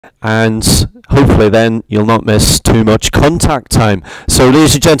and hopefully then you'll not miss too much contact time. So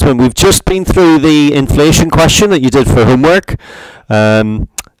ladies and gentlemen, we've just been through the inflation question that you did for homework.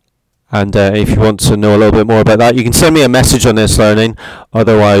 And if you want to know a little bit more about that, you can send me a message on This Learning.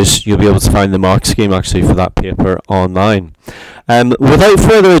 Otherwise, you'll be able to find the mark scheme actually for that paper online. Without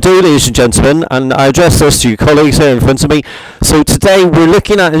further ado, ladies and gentlemen, and I address this to your colleagues here in front of me. So today we're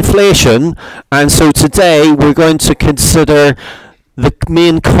looking at inflation, and so today we're going to consider the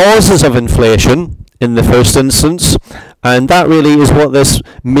main causes of inflation in the first instance, and that really is what this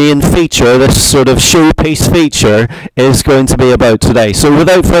main feature, this sort of showpiece feature, is going to be about today. So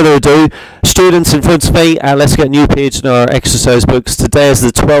without further ado, students in front of me, let's get a new page in our exercise books. Today is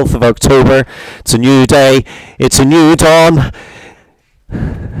the 12th of October. It's a new day. It's a new dawn.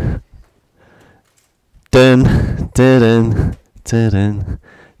 Dun, dun, dun,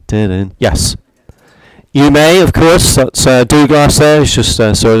 dun. Yes. You may, of course, that's Douglas there. He's just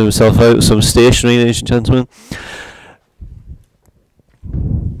sorting himself out with some stationery, ladies and gentlemen.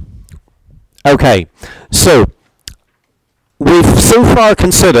 Okay, so we've so far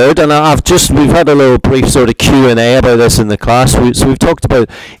considered, and we've had a little brief sort of Q&A about this in the class. So we've talked about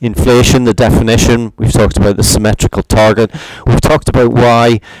inflation, the definition. We've talked about the symmetrical target. We've talked about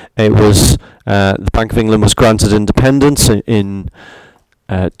why it was the Bank of England was granted independence in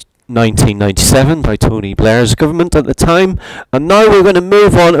 1997 by Tony Blair's government at the time. And now we're going to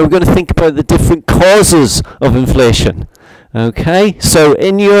move on and we're going to think about the different causes of inflation. Okay, so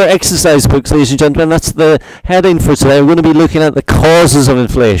in your exercise books, ladies and gentlemen, that's the heading for today. We're going to be looking at the causes of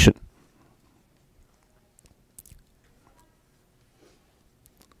inflation.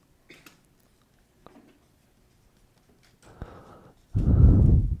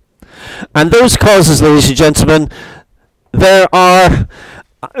 And those causes, ladies and gentlemen, there are,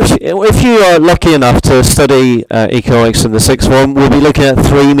 if you are lucky enough to study economics in the sixth form, we'll be looking at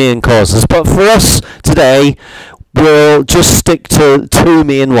three main causes. But for us today, we'll just stick to two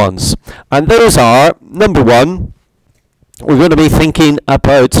main ones. And those are, number one, we're going to be thinking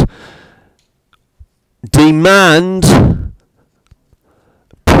about demand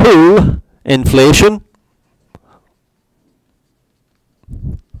pull inflation.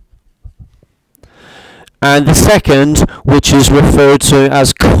 And the second, which is referred to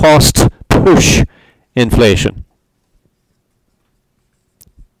as cost push inflation.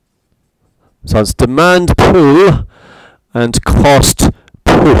 So it's demand pull and cost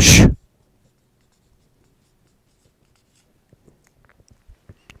push.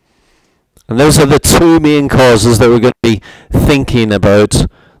 And those are the two main causes that we're going to be thinking about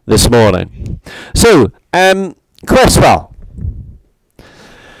this morning. So, Cresswell,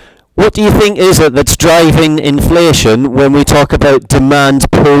 what do you think is it that's driving inflation when we talk about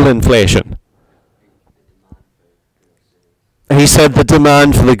demand pull inflation? He said the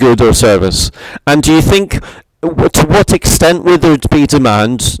demand for the good or service. And do you think, to what extent would there be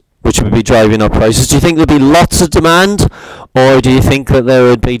demand, which would be driving up prices? Do you think there'd be lots of demand, or do you think that there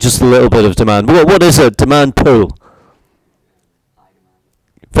would be just a little bit of demand? What is a demand pull?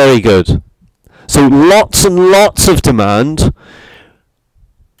 Very good. So lots and lots of demand,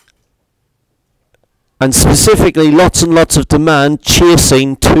 and specifically lots and lots of demand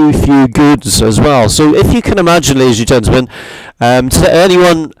chasing too few goods as well. So if you can imagine, ladies and gentlemen, did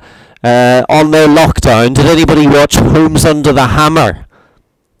anyone on their lockdown, did anybody watch Homes Under the Hammer?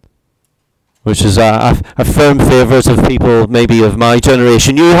 Which is a firm favourite of people maybe of my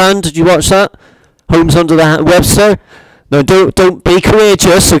generation. Johan, did you watch that? Homes Under the Hammer? Webster? No, don't be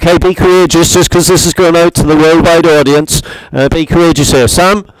courageous, okay? Be courageous just because this is going out to the worldwide audience. Be courageous here.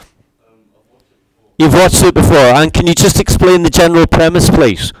 Sam? You've watched it before, and can you just explain the general premise,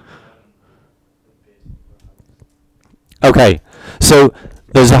 please? Okay, so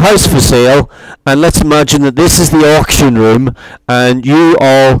there's a house for sale, and let's imagine that this is the auction room, and you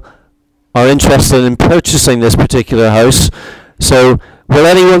all are interested in purchasing this particular house. So, will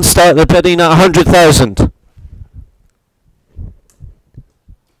anyone start the bidding at 100,000?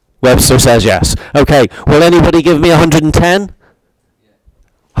 Webster says yes. Okay, will anybody give me 110?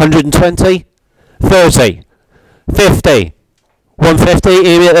 120? 30, 50, 150,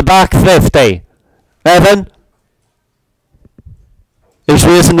 Amy at the back, 50. Evan? He's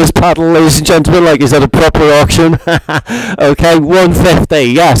raising his paddle, ladies and gentlemen, like he's at a proper auction. Okay, 150,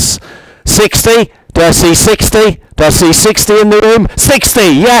 yes. 60, do I see 60? Do I see 60 in the room? 60,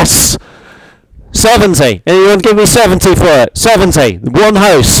 yes. 70, anyone give me 70 for it? 70, one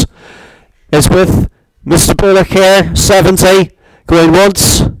house is with Mr. Bullock here, 70, going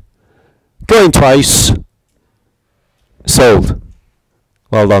once. Going twice. Sold.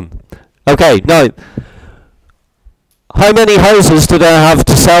 Well done. Okay, now, How many houses do they have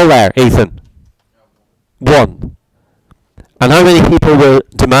to sell there, Ethan? One. And how many people were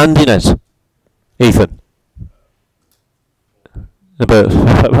demanding it, Ethan?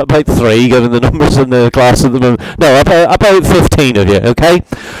 About 3, given the numbers in the class at the moment. No, about 15 of you, okay?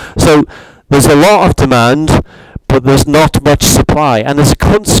 So there's a lot of demand, but there's not much supply. And as a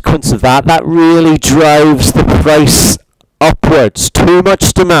consequence of that, that really drives the price upwards. Too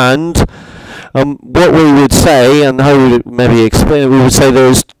much demand. What we would say, and how we would maybe explain it, we would say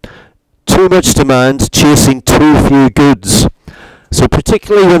there's too much demand chasing too few goods. So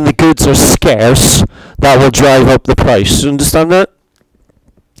particularly when the goods are scarce, that will drive up the price. You understand that?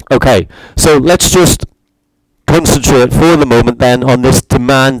 Okay, so let's just concentrate for the moment then on this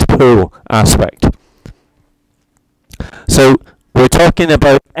demand pull aspect. So we're talking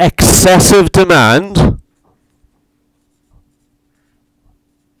about excessive demand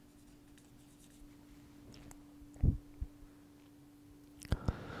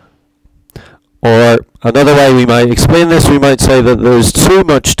or another way we might explain this, we might say that there's too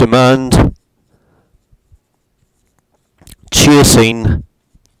much demand chasing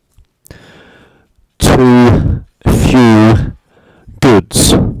too few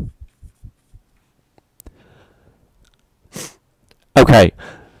goods. Okay,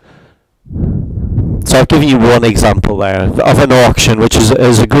 so I'll give you one example there of an auction, which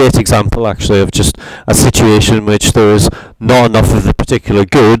is a great example actually of just a situation in which there is not enough of the particular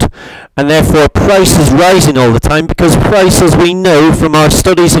good, and therefore price is rising all the time, because price, as we know from our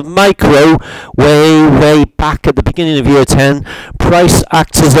studies of micro way back at the beginning of year 10, price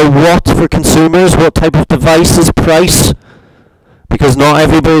acts as a what for consumers? What type of device is price? Because not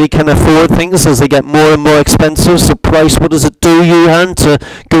everybody can afford things as they get more and more expensive. So price, what does it do, Johan, to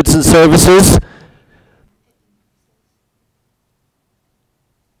goods and services?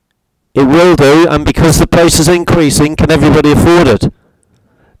 It will do, and because the price is increasing, can everybody afford it?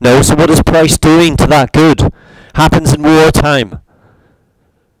 No, so what is price doing to that good? Happens in wartime.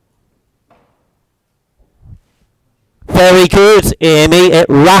 Very good, Amy, it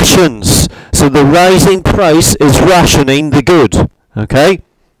rations. So the rising price is rationing the good, okay?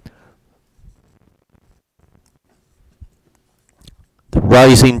 The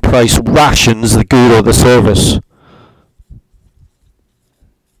rising price rations the good or the service.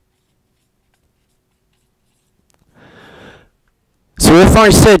 So if I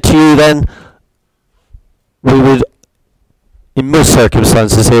said to you then, we would, in most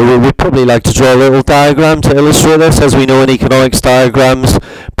circumstances here, we would probably like to draw a little diagram to illustrate this. As we know in economics, diagrams,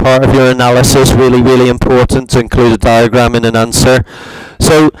 part of your analysis, really important to include a diagram in an answer.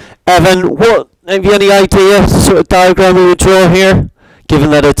 So, Evan, have you any idea the sort of diagram we would draw here, given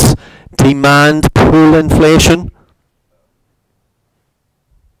that it's demand pull inflation?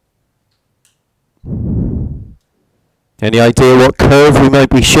 Any idea what curve we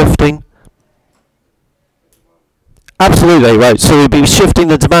might be shifting? Absolutely, right. So we'll be shifting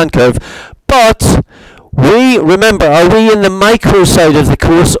the demand curve. But remember, are we in the micro side of the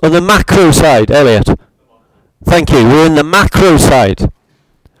course or the macro side, Elliot? Thank you. We're in the macro side.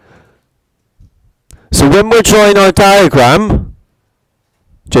 So when we're drawing our diagram,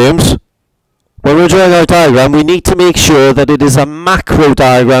 James, when we're drawing our diagram, we need to make sure that it is a macro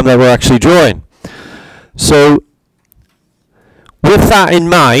diagram that we're actually drawing. So with that in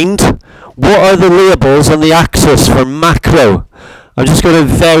mind, what are the labels on the axis for macro? I'm just going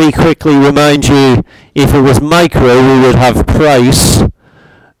to very quickly remind you, if it was micro, we would have price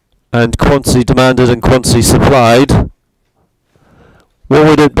and quantity demanded and quantity supplied. What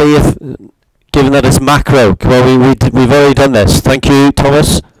would it be if, given that it's macro? Well, we've already done this. Thank you,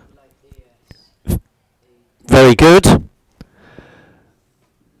 Thomas. Very good.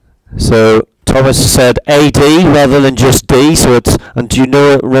 So Thomas said AD rather than just D, so it's, and do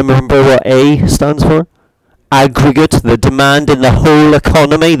you remember what A stands for? Aggregate, the demand in the whole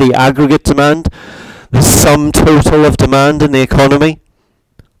economy, the aggregate demand, the sum total of demand in the economy.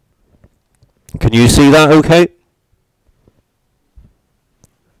 Can you see that okay?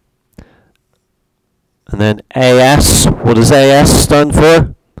 And then AS, what does AS stand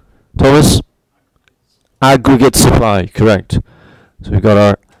for? Thomas? Aggregate supply, correct. So we've got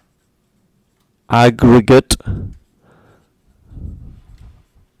our aggregate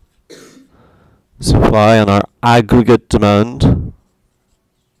supply and our aggregate demand.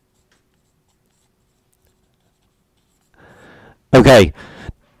 Okay,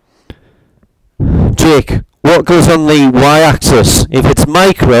 Jake, what goes on the y-axis? If it's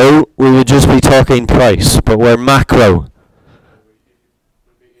micro, we would just be talking price, but we're macro.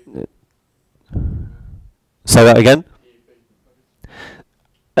 Say that again.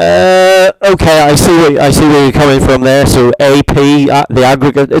 Okay, I see where you're coming from there. So AP, the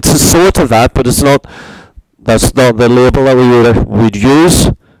aggregate, it's a sort of that, but it's not. That's not the label that would use.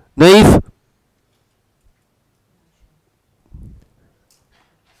 Neve?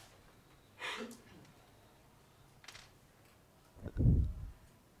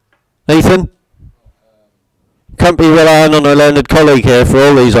 Nathan? Can't be relying on a learned colleague here for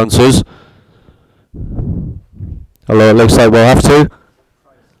all these answers. Although it looks like we'll have to.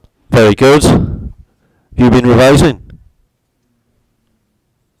 Very good. Have you been revising?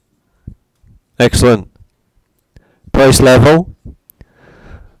 Excellent. Price level.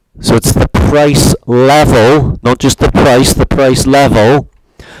 So it's the price level, not just the price level.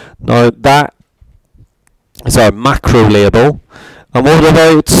 Now that is our macro label. And what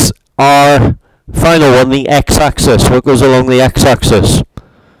about our final one, the x-axis? What goes along the x-axis?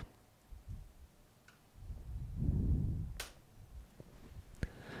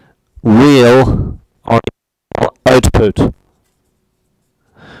 Real or output.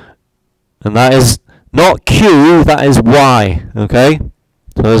 And that is not Q, that is Y. Okay?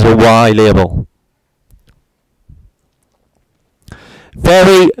 So there's a Y label.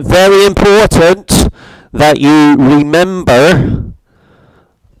 Very, very important that you remember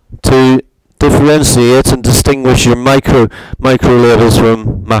to differentiate and distinguish your micro labels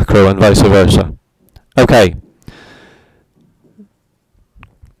from macro and vice versa. Okay.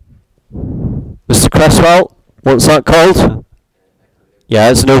 Mr. Cresswell, what's that called? Yeah,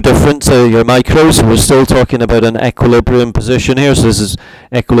 it's no different to your micros. We're still talking about an equilibrium position here. So this is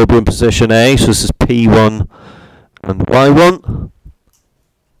equilibrium position A. So this is P1 and Y1.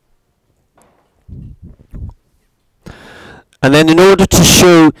 And then in order to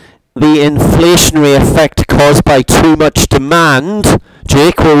show the inflationary effect caused by too much demand,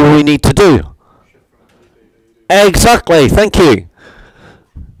 Jake, what will we need to do? Exactly, thank you.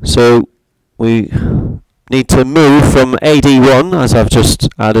 So we need to move from AD1, as I've just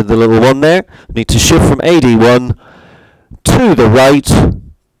added the little one there. We need to shift from AD1 to the right,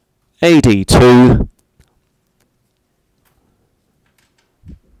 AD2,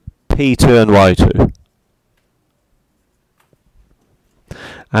 P2 and Y2.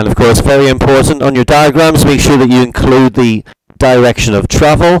 And of course, very important on your diagrams, make sure that you include the direction of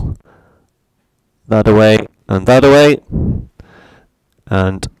travel, that away and that away,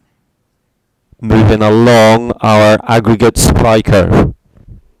 and moving along our aggregate supply curve.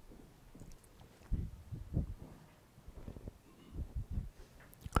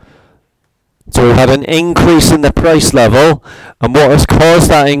 So we've had an increase in the price level, and what has caused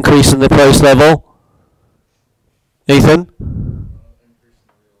that increase in the price level? Ethan?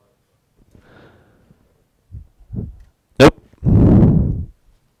 Nope.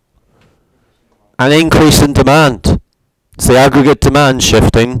 An increase in demand. It's the aggregate demand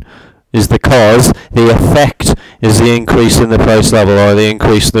shifting is the cause. The effect is the increase in the price level or the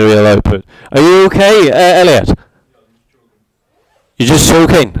increase in the real output. Are you okay, Elliot? You're just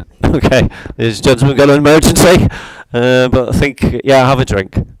choking? Okay. This gentleman got an emergency, but I think, yeah, have a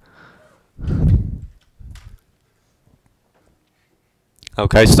drink.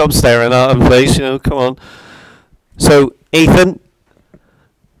 Okay, stop staring at him, please. You know, come on. So, Ethan,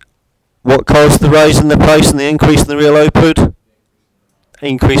 what caused the rise in the price and the increase in the real output?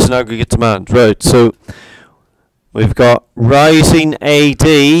 Increase in aggregate demand. Right, so we've got rising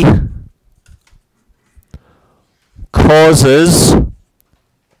AD causes.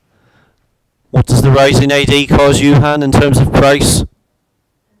 What does the rising AD cause you, Han, in terms of price?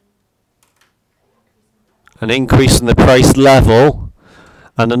 An increase in the price level.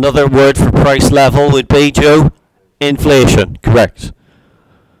 And another word for price level would be, Joe? Inflation. Correct.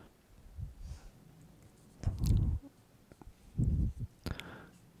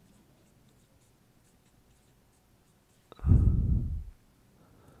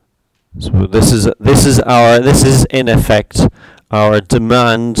 So this is in effect our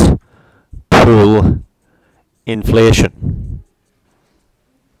demand pull inflation.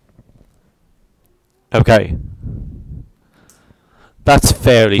 Okay. That's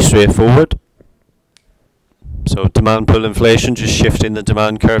fairly straightforward. So demand pull inflation, just shifting the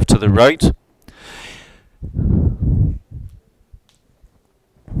demand curve to the right.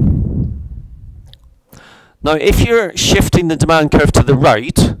 Now if you're shifting the demand curve to the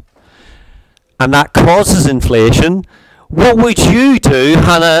right, and that causes inflation, what would you do,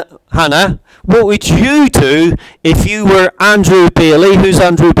 Hannah, what would you do if you were Andrew Bailey? Who's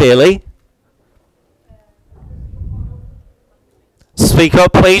Andrew Bailey? Speak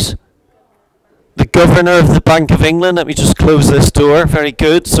up, please. The Governor of the Bank of England. Let me just close this door. Very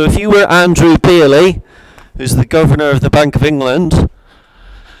good. So if you were Andrew Bailey, who's the Governor of the Bank of England,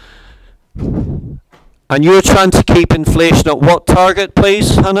 And you're trying to keep inflation at what target,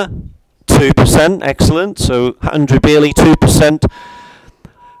 please, Hannah? 2%, excellent. So Andrew Bailey, 2%.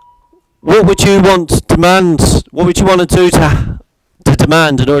 What would you want demand? What would you want to do to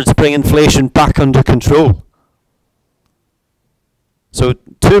demand in order to bring inflation back under control? So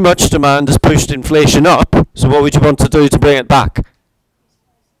too much demand has pushed inflation up. So what would you want to do to bring it back?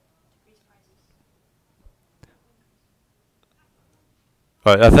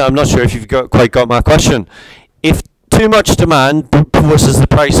 Right, I'm not sure if you've quite got my question. If too much demand forces the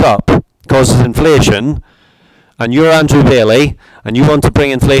price up, causes inflation, and you're Andrew Bailey, and you want to bring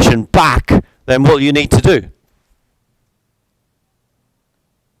inflation back, then what do you need to do?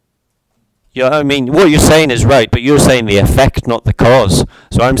 Yeah, I mean, what you're saying is right, but you're saying the effect, not the cause.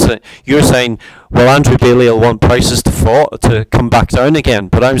 So you're saying, well, Andrew Bailey will want prices to fall, to come back down again.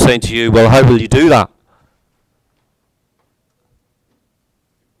 But I'm saying to you, well, how will you do that?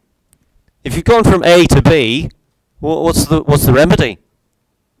 If you've gone from A to B, what's the remedy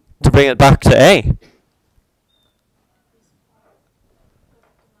to bring it back to A?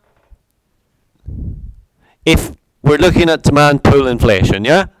 If we're looking at demand pull inflation,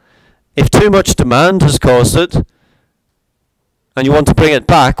 yeah? If too much demand has caused it, and you want to bring it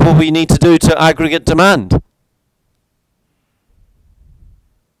back, what we need to do to aggregate demand?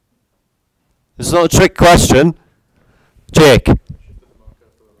 This is not a trick question. Jake?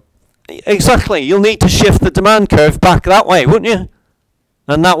 Exactly. You'll need to shift the demand curve back that way, wouldn't you?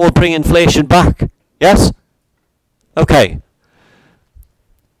 And that will bring inflation back. Yes? Okay.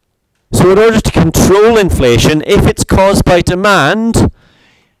 So in order to control inflation, if it's caused by demand,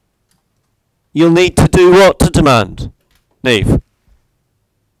 you'll need to do what to demand? Neve?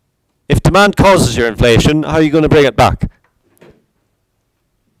 If demand causes your inflation, how are you going to bring it back?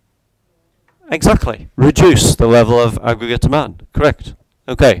 Exactly. Reduce the level of aggregate demand. Correct.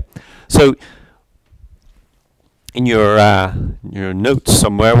 Okay. So in your notes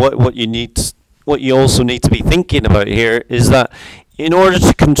somewhere, what you also need to be thinking about here is that in order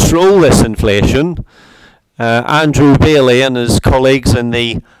to control this inflation, Andrew Bailey and his colleagues in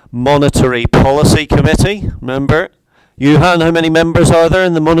the Monetary Policy Committee, remember? Johan, how many members are there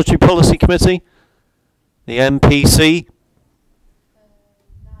in the Monetary Policy Committee? The MPC?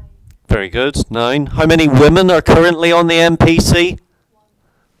 9. Very good, 9. How many women are currently on the MPC?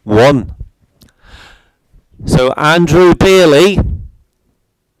 1. So Andrew Bailey,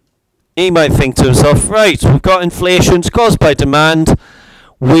 he might think to himself, right, we've got inflation, it's caused by demand,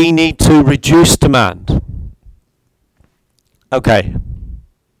 we need to reduce demand. Okay.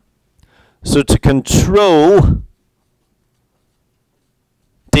 So to control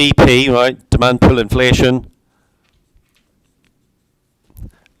DP, right, demand pull inflation,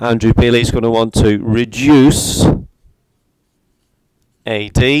 Andrew Bailey's going to want to reduce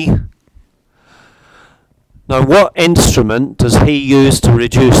AD. Now, what instrument does he use to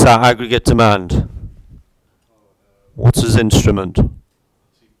reduce that aggregate demand? What's his instrument?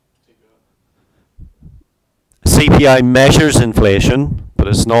 CPI measures inflation, but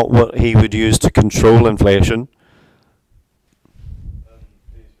it's not what he would use to control inflation.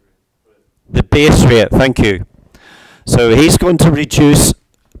 The base rate, thank you. So he's going to reduce,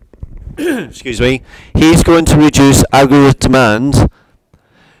 excuse me, he's going to reduce aggregate demand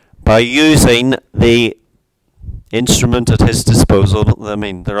by using the instrument at his disposal. I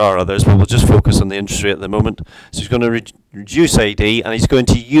mean, there are others, but we'll just focus on the interest rate at the moment. So he's going to reduce AD, and he's going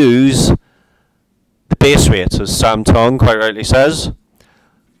to use the base rate, as Sam Tong quite rightly says.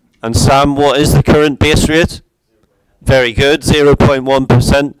 And Sam, what is the current base rate? Very good,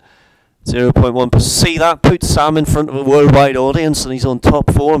 0.1%. 0.1%. See, that puts Sam in front of a worldwide audience, and he's on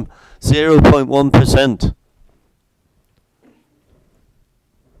top form. 0.1%.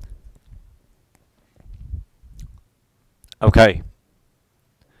 Okay.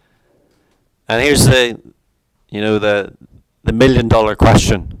 And here's the $1 million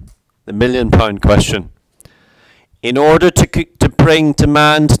question, the £1 million question. In order to bring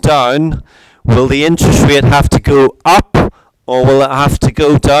demand down, will the interest rate have to go up or will it have to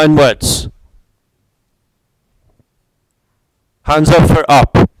go downwards? Hands up for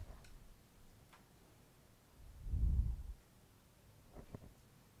up.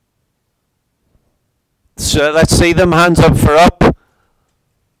 So let's see them. Hands up for up.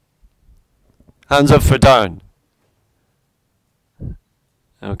 Hands up for down.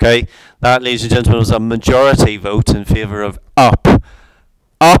 Okay, that, ladies and gentlemen, was a majority vote in favour of up.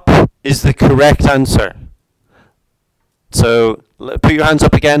 Up is the correct answer. So put your hands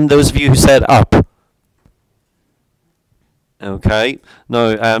up again, those of you who said up. Okay,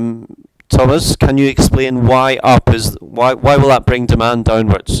 now Thomas, can you explain why up is, why will that bring demand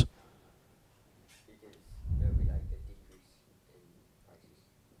downwards?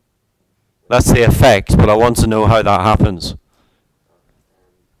 That's the effect, but I want to know how that happens.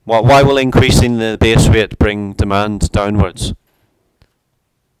 Why will increasing the base rate bring demand downwards?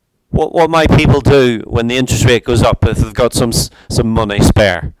 What might people do when the interest rate goes up if they've got some money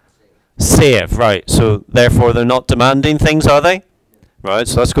spare? Save, right. So therefore they're not demanding things, are they? Right,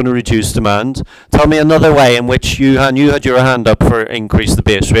 so that's going to reduce demand. Tell me another way in which you had your hand up for increase the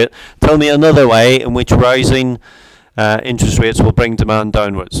base rate. Tell me another way in which rising interest rates will bring demand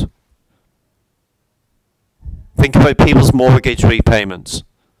downwards. Think about people's mortgage repayments.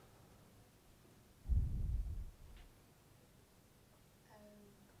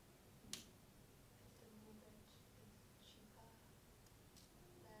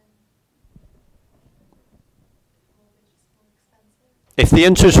 If the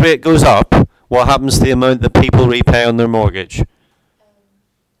interest rate goes up, what happens to the amount that people repay on their mortgage?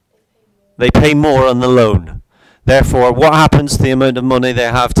 They pay more on the loan. Therefore, what happens to the amount of money they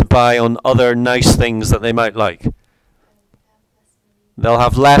have to buy on other nice things that they might like? They'll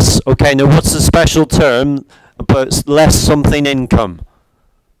have less. Okay, now what's the special term about less something income?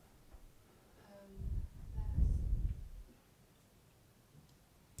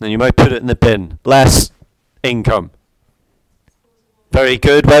 And you might put it in the bin. Less income. Very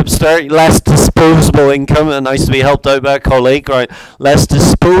good, Webster. Less disposable income, and nice to be helped out by a colleague, right? Less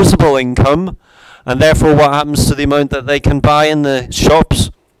disposable income, and therefore what happens to the amount that they can buy in the shops?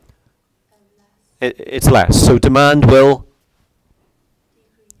 It's less. So demand will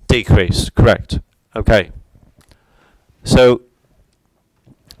decrease, correct. Okay. So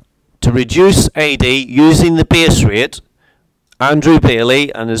to reduce AD using the base rate, Andrew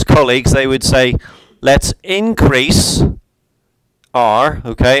Bailey and his colleagues, they would say, let's increase R,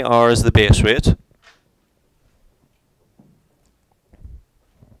 okay, R is the base rate.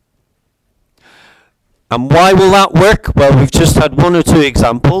 And why will that work? Well, we've just had one or two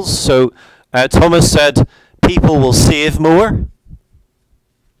examples. So Thomas said people will save more.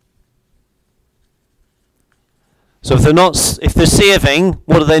 So if they're saving,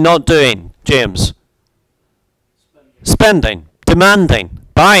 what are they not doing, James? Spending, demanding,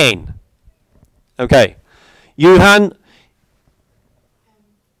 buying. Okay. Johan.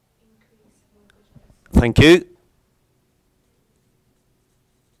 Thank you.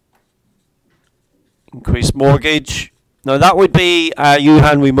 Increased mortgage. Now that would be,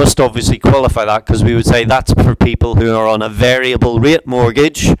 Johan, we must obviously qualify that because we would say that's for people who are on a variable rate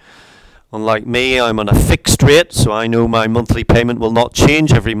mortgage. Unlike me, I'm on a fixed rate, so I know my monthly payment will not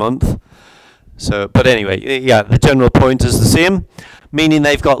change every month. So, but anyway, yeah, the general point is the same, meaning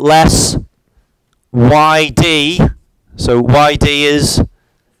they've got less YD. So YD is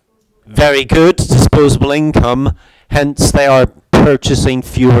very good, disposable income, hence they are purchasing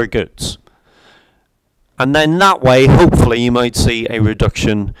fewer goods. And then that way, hopefully, you might see a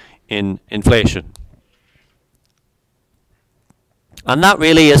reduction in inflation. And that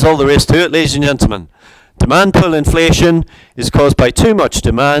really is all there is to it, ladies and gentlemen. Demand pull inflation is caused by too much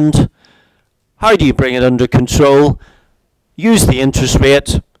demand. How do you bring it under control? Use the interest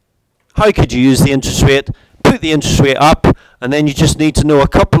rate. How could you use the interest rate? Put the interest rate up, and then you just need to know a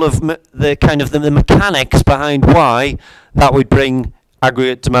couple of the mechanics behind why that would bring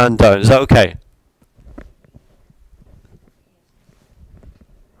aggregate demand down. Is that okay?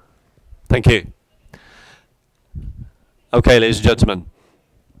 Thank you. Okay, ladies and gentlemen.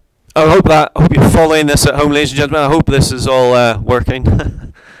 I hope you're following this at home, ladies and gentlemen. I hope this is all working.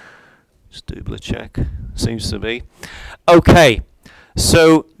 Just double check. Seems to be. Okay.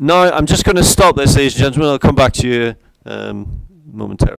 So now I'm just going to stop this, ladies and gentlemen. I'll come back to you momentarily.